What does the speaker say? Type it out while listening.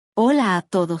Hola a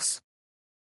todos.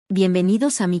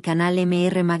 Bienvenidos a mi canal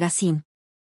MR Magazine.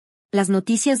 Las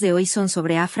noticias de hoy son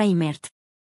sobre Afra y Mert.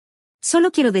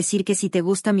 Solo quiero decir que si te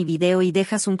gusta mi video y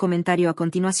dejas un comentario a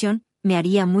continuación, me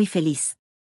haría muy feliz.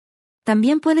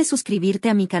 También puedes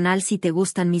suscribirte a mi canal si te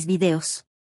gustan mis videos.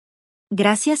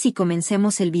 Gracias y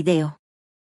comencemos el video.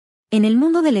 En el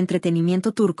mundo del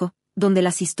entretenimiento turco, donde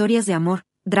las historias de amor,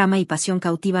 drama y pasión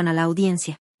cautivan a la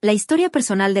audiencia, la historia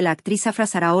personal de la actriz Afra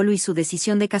Saracoglu y su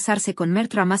decisión de casarse con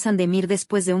Mert Ramazan Demir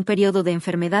después de un periodo de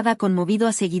enfermedad ha conmovido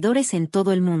a seguidores en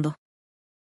todo el mundo.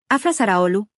 Afra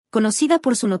Saracoglu, conocida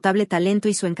por su notable talento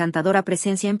y su encantadora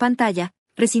presencia en pantalla,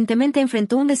 recientemente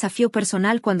enfrentó un desafío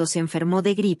personal cuando se enfermó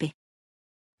de gripe.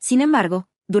 Sin embargo,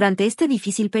 durante este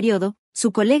difícil periodo,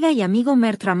 su colega y amigo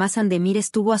Mert Ramazan Demir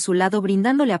estuvo a su lado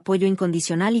brindándole apoyo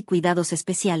incondicional y cuidados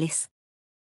especiales.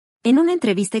 En una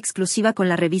entrevista exclusiva con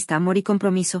la revista Amor y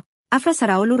Compromiso, Afra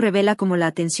Saracoglu revela cómo la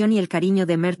atención y el cariño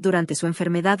de Mert durante su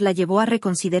enfermedad la llevó a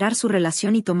reconsiderar su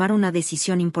relación y tomar una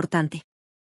decisión importante.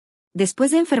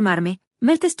 Después de enfermarme,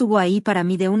 Mert estuvo ahí para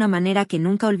mí de una manera que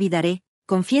nunca olvidaré,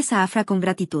 confiesa Afra con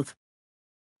gratitud.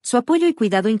 Su apoyo y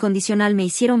cuidado incondicional me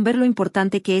hicieron ver lo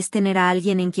importante que es tener a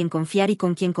alguien en quien confiar y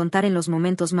con quien contar en los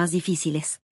momentos más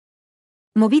difíciles.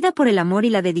 Movida por el amor y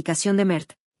la dedicación de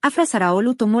Mert, Afra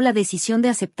Saracoglu tomó la decisión de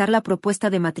aceptar la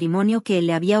propuesta de matrimonio que él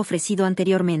le había ofrecido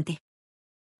anteriormente.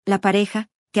 La pareja,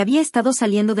 que había estado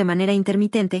saliendo de manera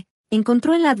intermitente,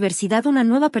 encontró en la adversidad una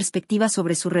nueva perspectiva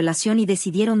sobre su relación y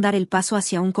decidieron dar el paso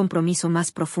hacia un compromiso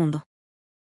más profundo.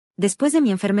 Después de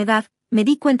mi enfermedad, me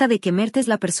di cuenta de que Mert es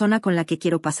la persona con la que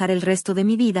quiero pasar el resto de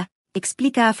mi vida,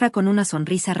 explica Afra con una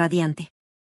sonrisa radiante.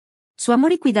 Su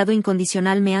amor y cuidado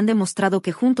incondicional me han demostrado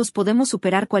que juntos podemos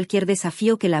superar cualquier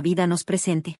desafío que la vida nos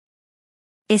presente.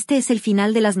 Este es el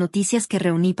final de las noticias que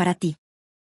reuní para ti.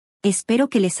 Espero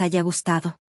que les haya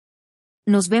gustado.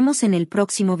 Nos vemos en el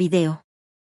próximo video.